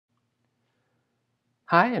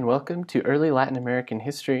Hi, and welcome to Early Latin American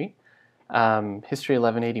History, History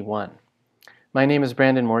 1181. My name is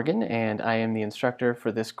Brandon Morgan, and I am the instructor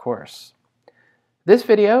for this course. This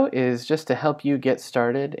video is just to help you get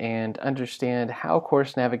started and understand how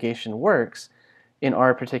course navigation works in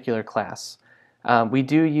our particular class. We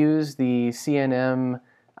do use the CNM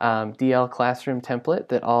DL Classroom template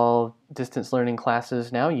that all distance learning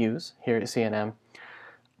classes now use here at CNM.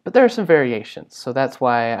 But there are some variations, so that's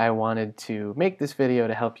why I wanted to make this video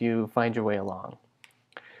to help you find your way along.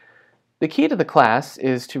 The key to the class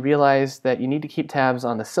is to realize that you need to keep tabs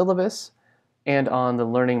on the syllabus and on the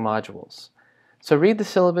learning modules. So read the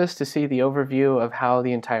syllabus to see the overview of how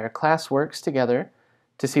the entire class works together,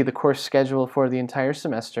 to see the course schedule for the entire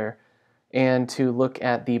semester, and to look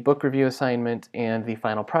at the book review assignment and the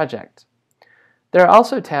final project. There are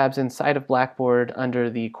also tabs inside of Blackboard under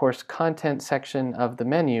the course content section of the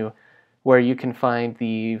menu where you can find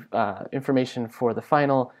the information for the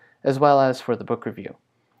final as well as for the book review.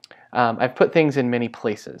 I've put things in many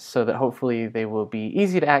places so that hopefully they will be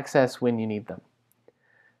easy to access when you need them.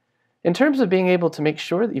 In terms of being able to make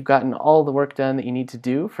sure that you've gotten all the work done that you need to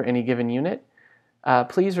do for any given unit,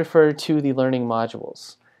 please refer to the learning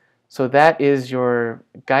modules. So that is your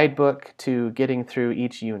guidebook to getting through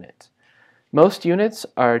each unit. Most units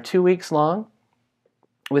are 2 weeks long,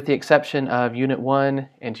 with the exception of Unit 1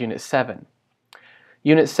 and Unit 7.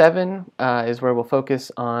 Unit 7 is where we'll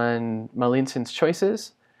focus on Mallinson's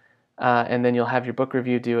choices, and then you'll have your book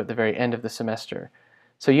review due at the very end of the semester.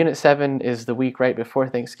 So Unit 7 is the week right before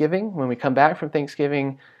Thanksgiving. When we come back from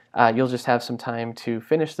Thanksgiving, you'll just have some time to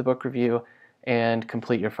finish the book review and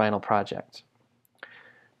complete your final project.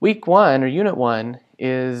 Week 1, or Unit 1,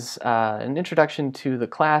 is an introduction to the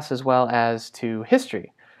class as well as to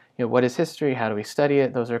history. What is history? How do we study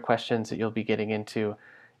it? Those are questions that you'll be getting into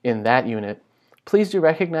in that unit. Please do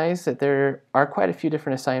recognize that there are quite a few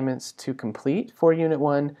different assignments to complete for Unit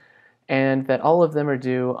 1, and that all of them are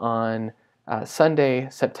due on Sunday,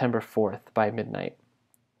 September 4th by midnight.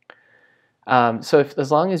 So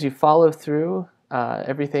as long as you follow through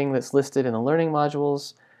everything that's listed in the learning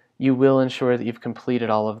modules, you will ensure that you've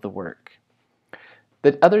completed all of the work.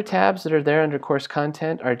 The other tabs that are there under course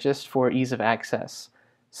content are just for ease of access.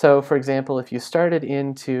 So for example, if you started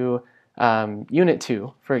into Unit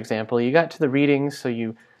 2, for example, you got to the readings, so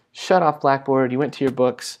you shut off Blackboard, you went to your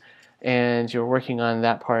books, and you're working on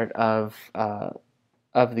that part of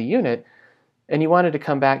the unit, and you wanted to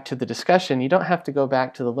come back to the discussion, you don't have to go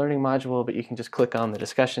back to the learning module, but you can just click on the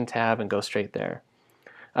discussion tab and go straight there.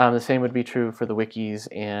 The same would be true for the wikis,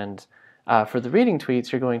 and for the reading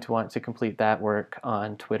tweets, you're going to want to complete that work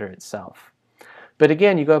on Twitter itself. But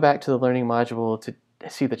again, you go back to the learning module to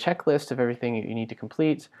see the checklist of everything that you need to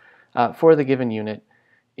complete for the given unit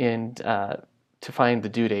and to find the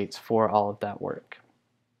due dates for all of that work.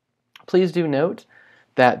 Please do note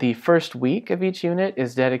that the first week of each unit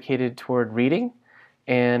is dedicated toward reading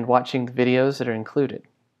and watching the videos that are included.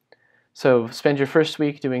 So spend your first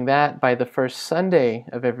week doing that. By the first Sunday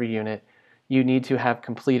of every unit, you need to have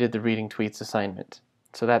completed the reading tweets assignment.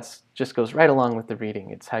 So that just goes right along with the reading.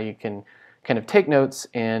 It's how you can kind of take notes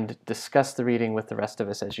and discuss the reading with the rest of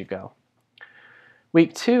us as you go.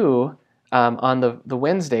 Week 2, on the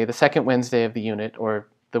Wednesday, the second Wednesday of the unit, or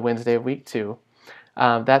the Wednesday of week 2,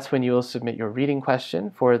 that's when you will submit your reading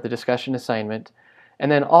question for the discussion assignment.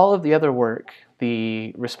 And then all of the other work,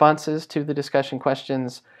 the responses to the discussion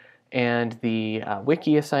questions, and the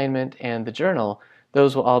wiki assignment and the journal,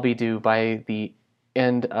 those will all be due by the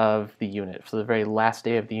end of the unit, so the very last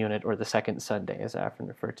day of the unit, or the second Sunday, as I often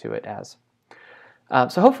refer to it as.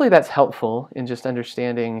 So hopefully that's helpful in just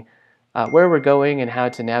understanding where we're going and how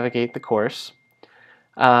to navigate the course.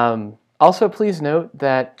 Also, please note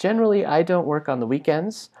that generally I don't work on the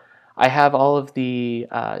weekends. I have all of the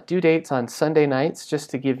due dates on Sunday nights just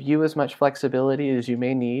to give you as much flexibility as you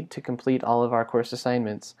may need to complete all of our course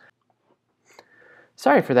assignments.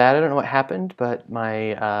 Sorry for that, I don't know what happened, but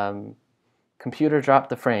my computer dropped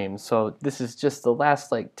the frame, so this is just the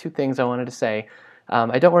last 2 things I wanted to say.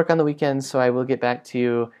 I don't work on the weekends, so I will get back to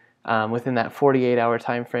you within that 48-hour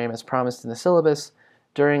time frame as promised in the syllabus.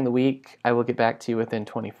 During the week, I will get back to you within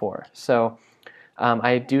 24. So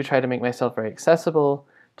I do try to make myself very accessible.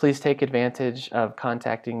 Please take advantage of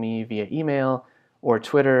contacting me via email or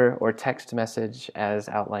Twitter or text message as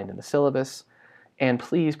outlined in the syllabus. And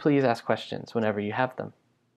please, please ask questions whenever you have them.